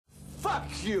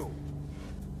Fuck you!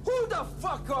 Who the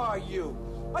fuck are you?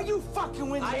 Are you fucking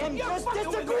with me? I am just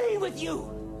disagreeing with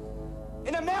you!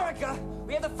 In America,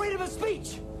 we have the freedom of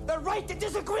speech, the right to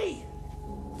disagree!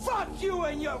 Fuck you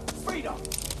and your freedom!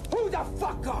 Who the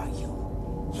fuck are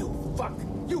you? You fuck!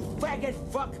 You faggot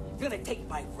fuck! You're gonna take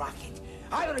my rocket.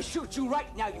 I'm gonna shoot you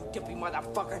right now, you dippy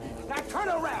motherfucker! Now turn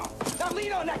around! Now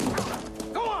lean on that counter!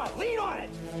 Go on, lean on it!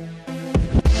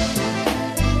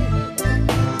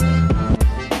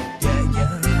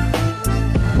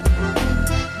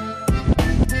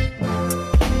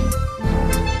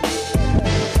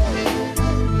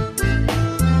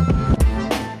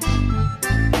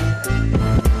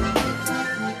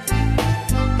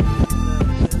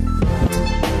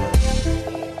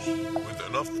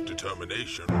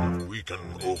 We can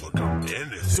overcome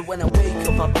anything. So when I wake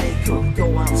up, I wake up,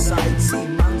 go outside, see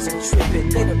mans are tripping.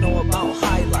 They don't know about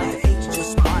high life, it's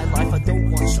just my life. I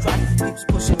don't want strife, keeps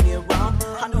pushing me around.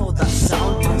 I know that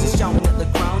sound, I'm just shouting at the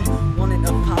ground, wanting a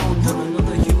pound on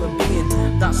another human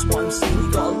being. That's what I'm saying,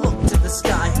 you gotta look to the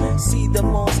sky, see the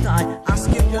Most High,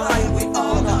 asking why we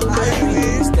all got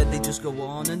angry. Instead they just go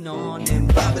on and on in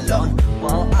Babylon,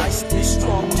 while I stay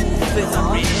strong, moving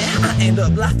on. I end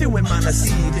up laughing when man I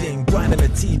see thing, grinding the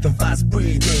teeth and fast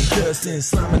breathing, cursing,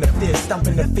 slamming the fist,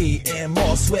 stomping the feet, and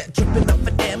more sweat dripping up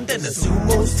for them than the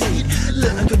sumo's teeth.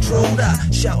 Learn to control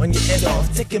that, shouting your head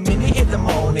off, take a minute in the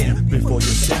morning before you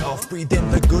set off, breathe in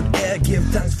the good air, give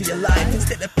thanks for your life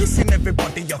instead of pissing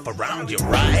everybody off around you,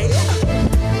 right?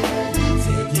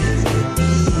 Take it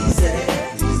easy,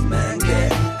 these men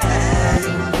get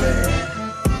angry.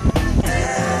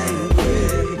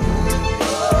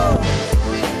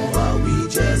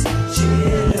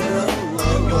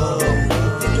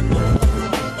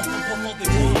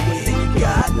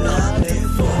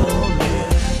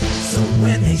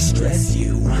 Stress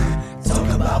you, talk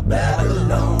about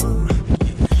Babylon.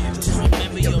 Just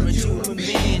remember you're a human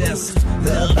being that's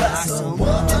loved by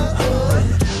someone.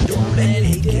 Don't let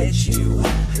it get you,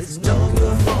 it's no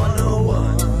good for no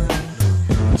one.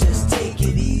 Just take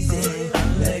it easy,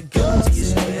 let go to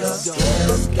your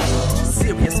stress.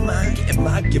 Serious mind, getting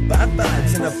back your bad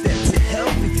vibes and affect your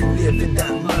health if you live in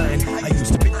that mind. I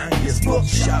used to be angry as fuck,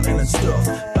 shouting and stuff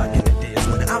back in the days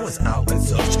when I was out and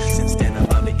such. Since then I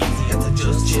found it easier to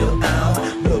just chill out.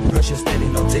 Blood pressure steady,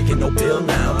 not taking no pill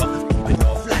now. Not keeping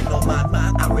off like no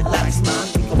madman. I relax, man.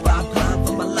 Think about plan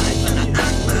for my life and I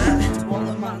act, man. To all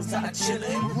the mans that are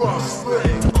chilling,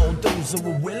 respect. To all those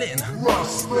who are willing,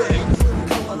 respect.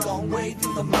 Come a long way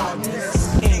through the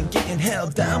madness. Ain't getting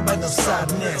held down by no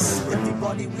sadness.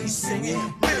 Everybody we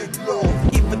singing, big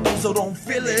love. Even those who don't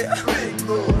feel it, big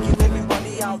love. Give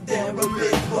everybody out there a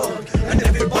big hug. And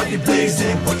everybody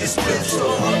blazing for your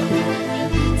spiritual.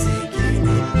 Taking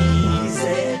it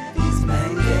easy, these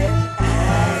men get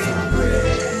angry,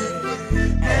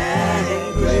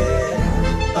 angry.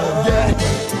 Oh yeah,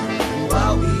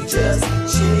 while we just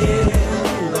chill.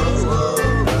 Oh,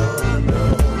 no.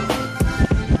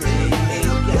 They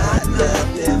ain't got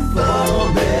nothing for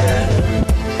me.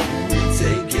 We're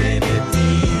taking it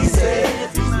easy,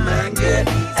 these men get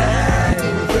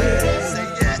angry,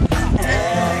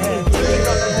 angry.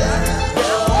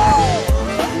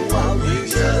 While we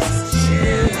just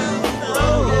chill.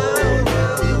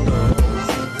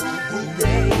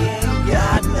 They ain't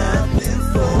got nothing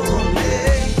for me.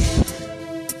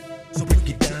 So break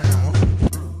it down.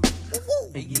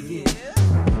 Yeah.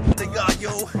 What they got,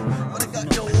 yo? What they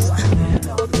got, yo?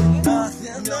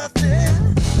 Nothing, nothing.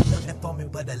 Nothing for me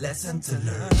but a lesson to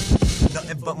learn.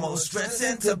 Nothing but more stress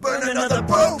and to burn another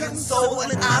broken soul.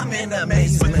 And I'm in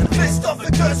amazement. Pissed off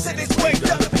and cursing his way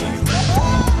down the pavement.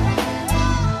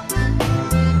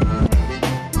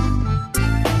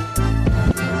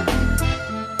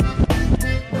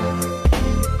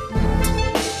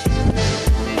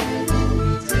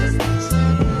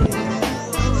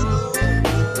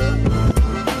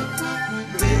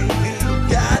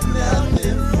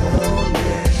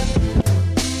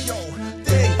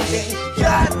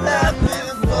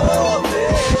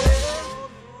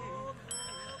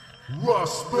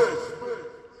 Respect.